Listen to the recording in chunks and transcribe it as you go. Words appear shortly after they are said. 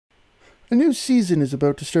A new season is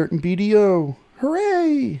about to start in BDO.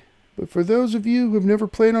 Hooray! But for those of you who have never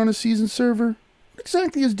played on a season server, what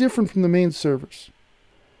exactly is different from the main servers?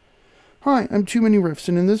 Hi, I'm Too Many Riffs,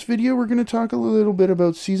 and in this video we're going to talk a little bit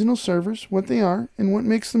about seasonal servers, what they are, and what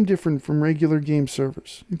makes them different from regular game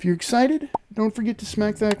servers. If you're excited, don't forget to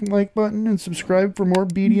smack that like button and subscribe for more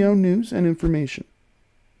BDO news and information.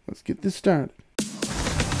 Let's get this started.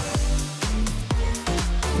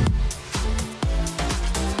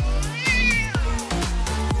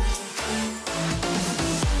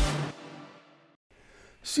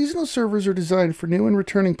 Seasonal servers are designed for new and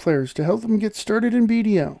returning players to help them get started in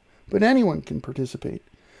BDO, but anyone can participate.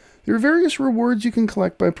 There are various rewards you can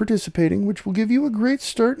collect by participating, which will give you a great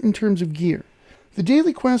start in terms of gear. The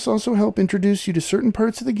daily quests also help introduce you to certain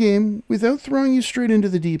parts of the game without throwing you straight into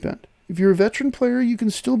the deep end. If you're a veteran player, you can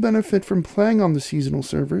still benefit from playing on the seasonal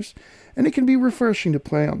servers, and it can be refreshing to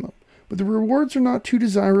play on them. But the rewards are not too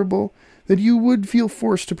desirable that you would feel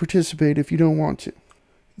forced to participate if you don't want to.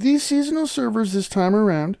 These seasonal servers this time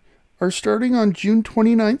around are starting on June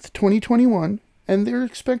 29th, 2021, and they're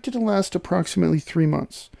expected to last approximately 3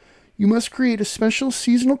 months. You must create a special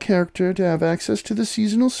seasonal character to have access to the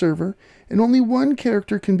seasonal server, and only one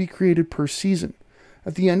character can be created per season.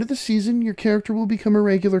 At the end of the season, your character will become a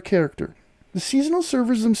regular character. The seasonal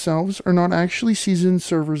servers themselves are not actually season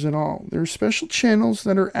servers at all. There are special channels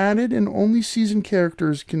that are added and only season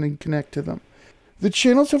characters can connect to them. The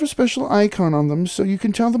channels have a special icon on them so you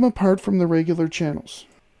can tell them apart from the regular channels.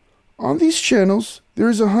 On these channels, there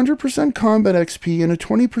is 100% combat XP and a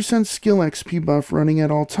 20% skill XP buff running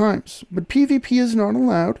at all times, but PvP is not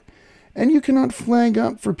allowed, and you cannot flag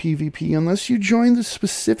up for PvP unless you join the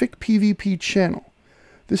specific PvP channel.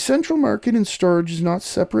 The central market and storage is not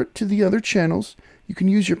separate to the other channels. You can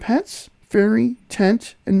use your pets, ferry,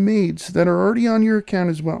 tent, and maids that are already on your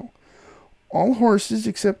account as well. All horses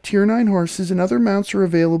except Tier 9 horses and other mounts are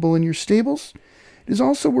available in your stables. It is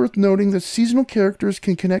also worth noting that seasonal characters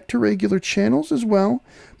can connect to regular channels as well,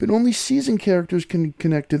 but only season characters can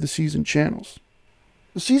connect to the season channels.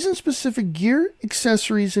 The season-specific gear,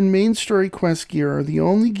 accessories, and main story quest gear are the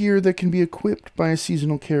only gear that can be equipped by a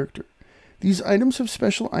seasonal character. These items have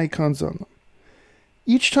special icons on them.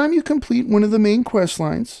 Each time you complete one of the main quest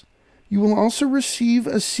lines, you will also receive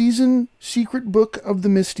a season secret book of the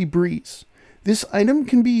Misty Breeze. This item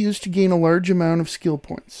can be used to gain a large amount of skill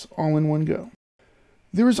points, all in one go.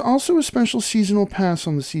 There is also a special seasonal pass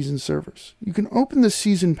on the season servers. You can open the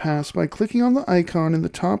season pass by clicking on the icon in the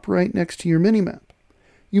top right next to your minimap.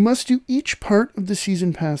 You must do each part of the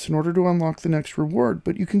season pass in order to unlock the next reward,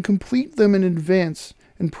 but you can complete them in advance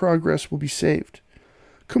and progress will be saved.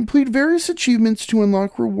 Complete various achievements to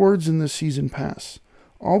unlock rewards in the season pass.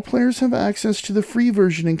 All players have access to the free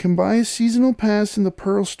version and can buy a seasonal pass in the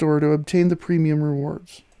Pearl store to obtain the premium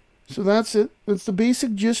rewards. So that's it. That's the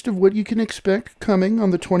basic gist of what you can expect coming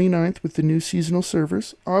on the 29th with the new seasonal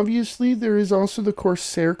servers. Obviously, there is also the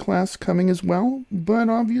Corsair class coming as well, but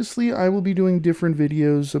obviously I will be doing different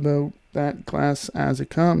videos about that class as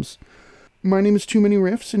it comes. My name is Too Many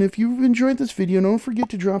Riffs, and if you've enjoyed this video, don't forget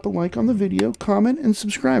to drop a like on the video, comment, and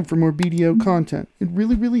subscribe for more BDO content. It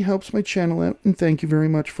really helps my channel out, and thank you very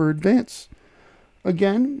much for advance.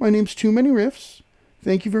 Again, my name's Too Many Riffs.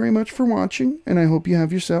 Thank you very much for watching, and I hope you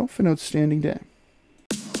have yourself an outstanding day.